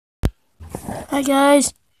Hi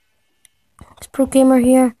guys, it's Pro Gamer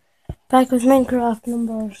here, back with Minecraft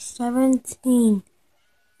number 17,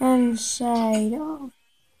 inside of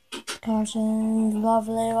Carson's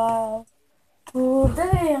lovely world.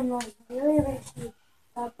 Today I'm not really actually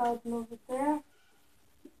that button over there,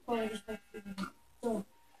 or just back to the so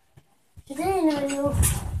today in the video,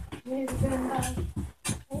 we're doing that.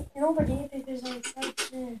 Nobody because I tried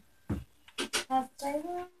to have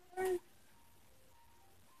title on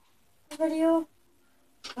the video,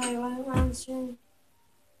 but I wasn't answering.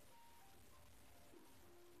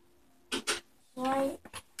 So in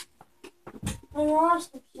the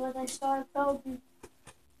last episode I started building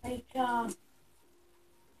like like uh,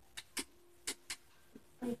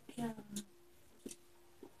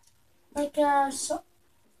 like a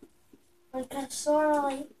like a sort of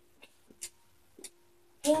like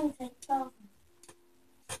game type of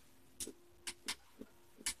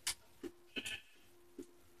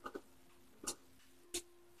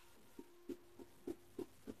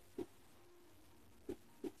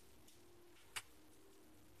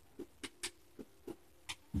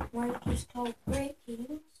like it's called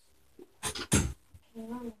Breaking.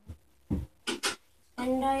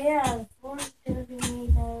 And yeah, the floor is gonna be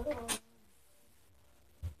made out of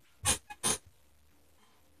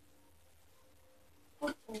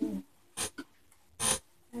hopefully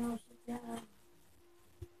and also get a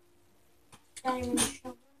diamond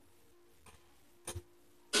shovel.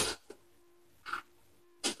 Just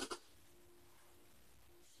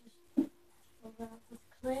fill that with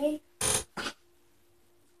clay.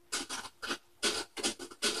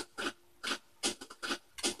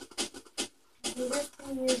 Do this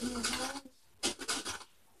thing using my hands,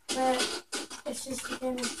 but it's just a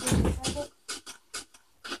demonstration.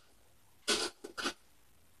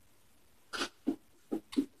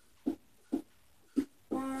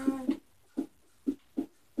 Um,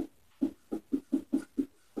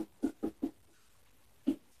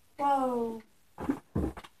 whoa.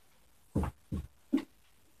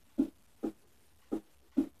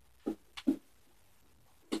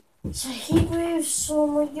 It's a heat wave, so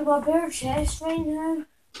I'm gonna give a bare chest right now.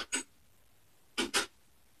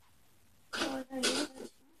 Oh, there it is.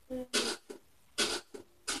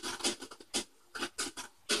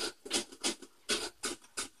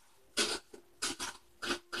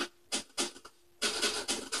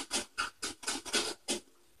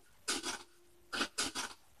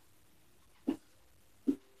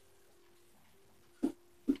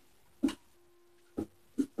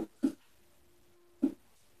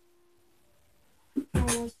 Oh,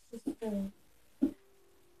 let's just go.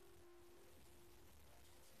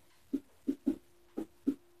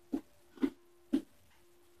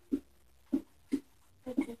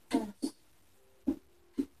 Look at this.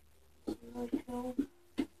 So I go.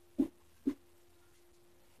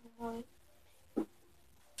 Right.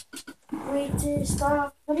 Ready to start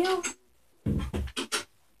off the video?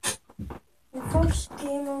 The first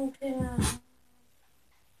game I'm gonna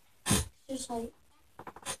just like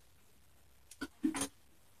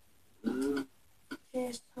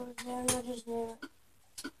just hold down, I just name it.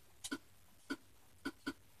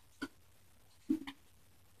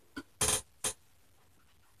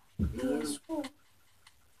 PS4.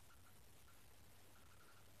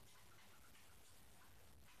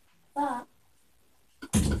 That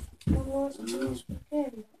was PS4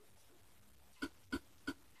 game.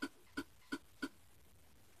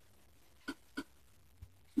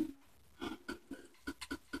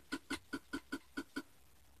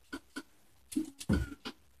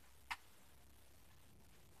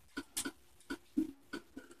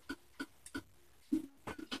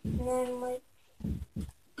 And then like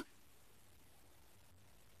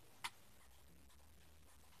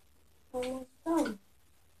almost done.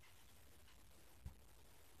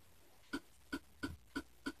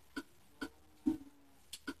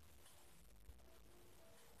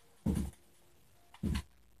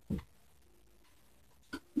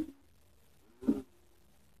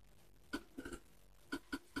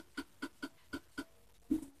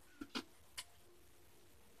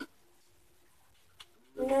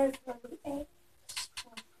 And then for the Xbox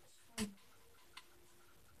One.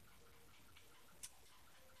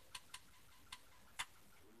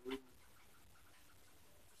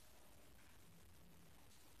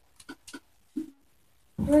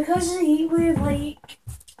 Because of the heat wave, like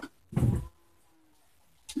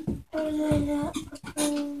other than that,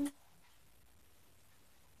 and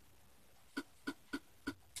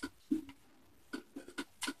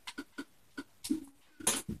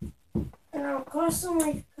it'll cost them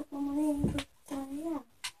like a couple money, but yeah.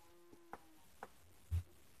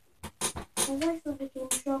 It's actually the game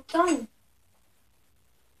shop done.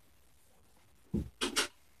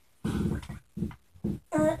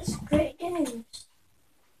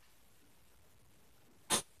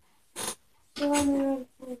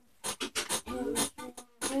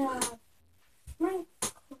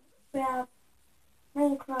 have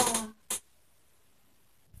Minecraft.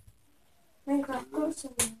 Minecraft Ghost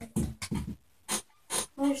Simulator.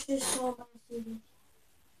 Let's just go by series.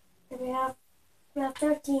 Then we have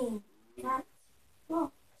 13. Cats.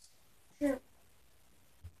 Blocks. Sure.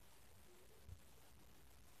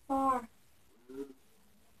 Farm.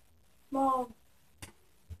 Mob.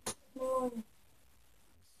 Moon.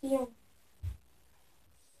 Steel.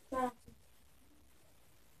 Strategy.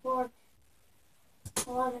 Board.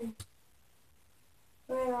 11.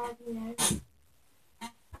 Where are we now?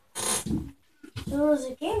 So those are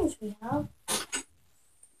the games we have.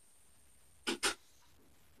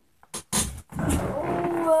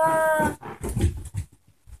 Oh,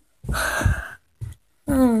 I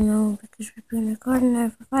don't know, because we've been recording there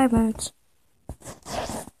for 5 minutes.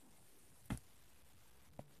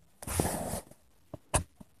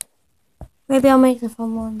 Maybe I'll make the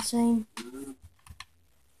fun one soon.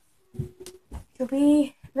 Should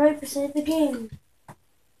we right beside the game?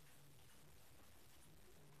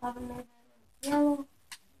 Have another yellow,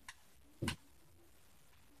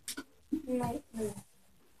 light blue.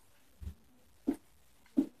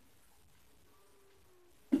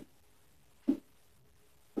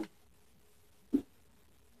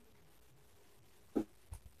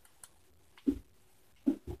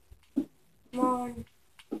 Come on.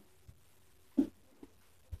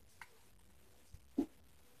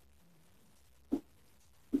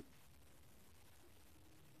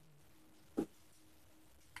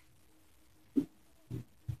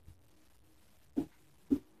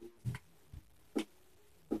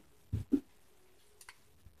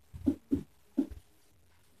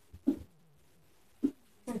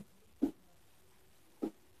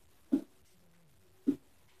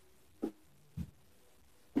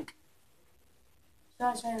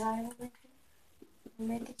 That's our rival.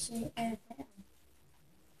 Make it say FM.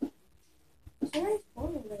 It's a nice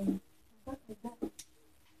bowling lane.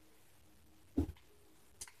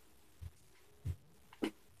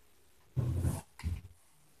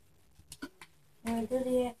 And we do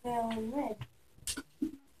the FL in red.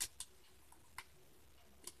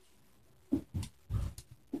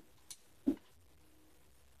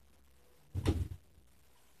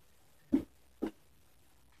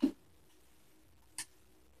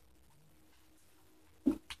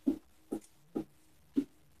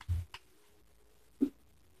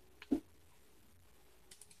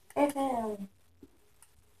 FL.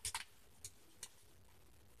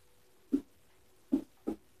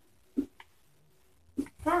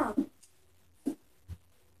 How?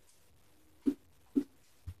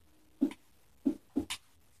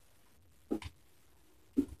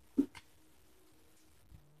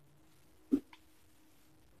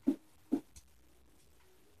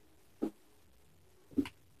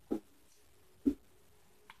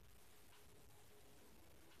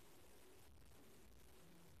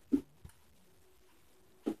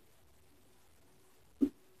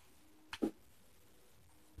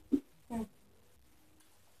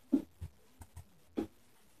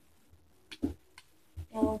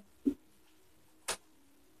 Yellow.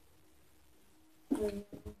 Blue.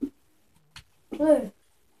 Blue.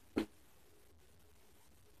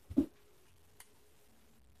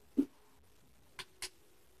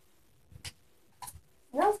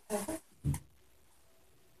 That's perfect.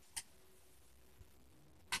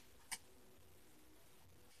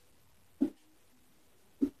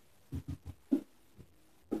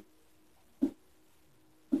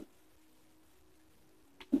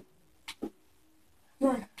 Come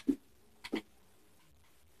on.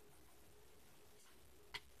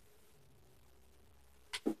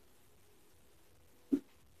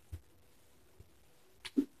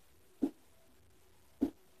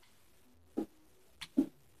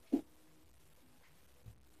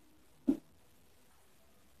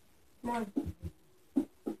 Come on.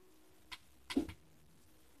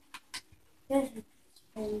 Yes, it's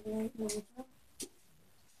been great later.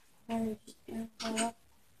 And just fly up.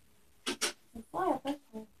 And fly up, that's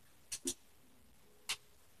cool.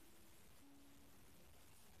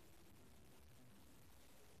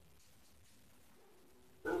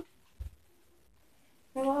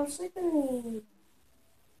 No, I'm sleeping in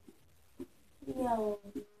the yellow.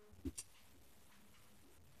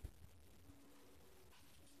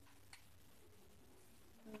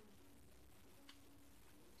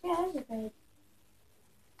 Yeah, that's a bed.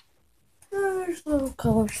 There's little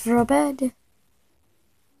colors for a bed.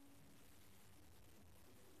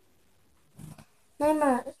 9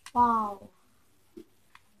 minutes. Wow.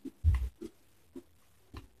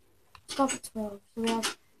 Stop at 12. So we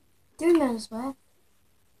have 3 minutes left.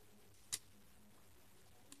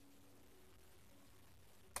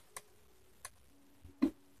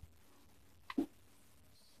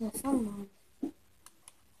 the fun one.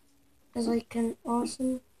 It's like an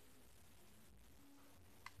awesome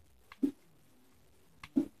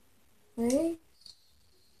place.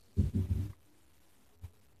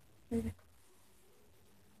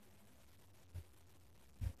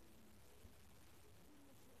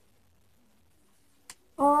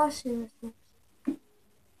 Oh, I see what's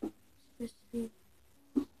supposed to be.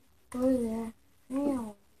 Go there.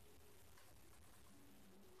 Yeah.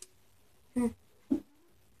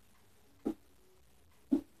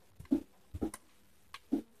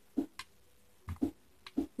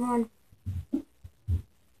 Come on.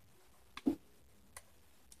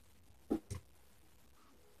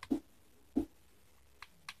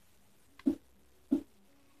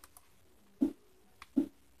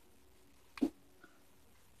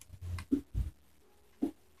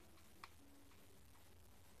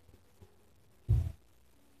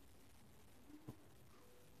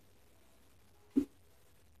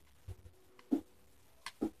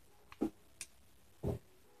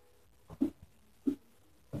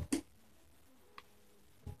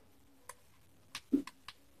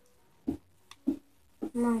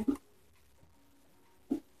 Come on.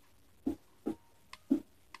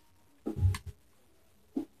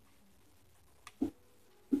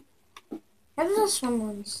 How does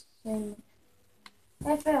someone say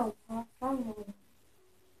I failed? I found one.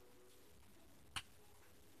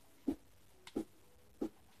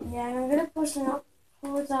 Yeah, and I'm gonna post it up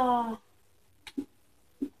for the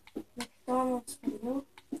McDonald's video.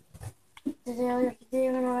 Today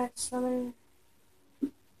when I went swimming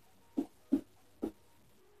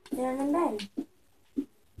there in bed.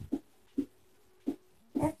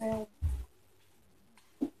 I failed.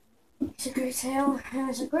 It's a great tale, and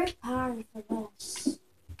it's a great pattern for this.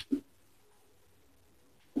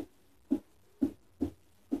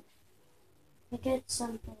 Like it's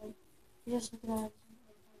simple. You just look at it.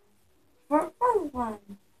 For a fun one.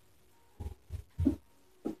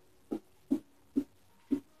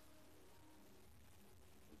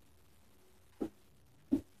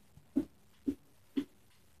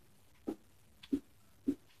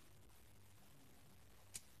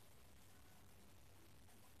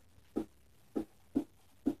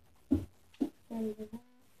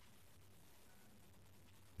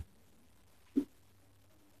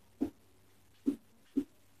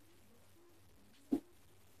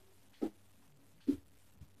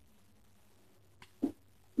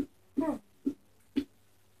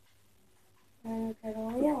 And get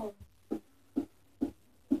all yellow.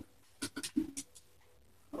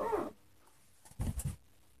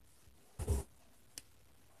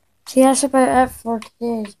 See, that's about it for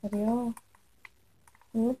today's video.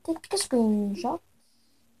 I'm gonna take a screenshot.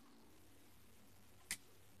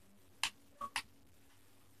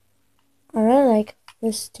 I really like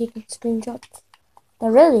this taking screenshots.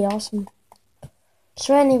 They're really awesome.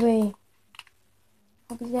 So anyway,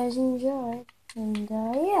 hope you guys enjoy. And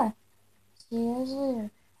yeah, see you guys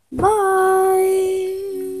later. Bye!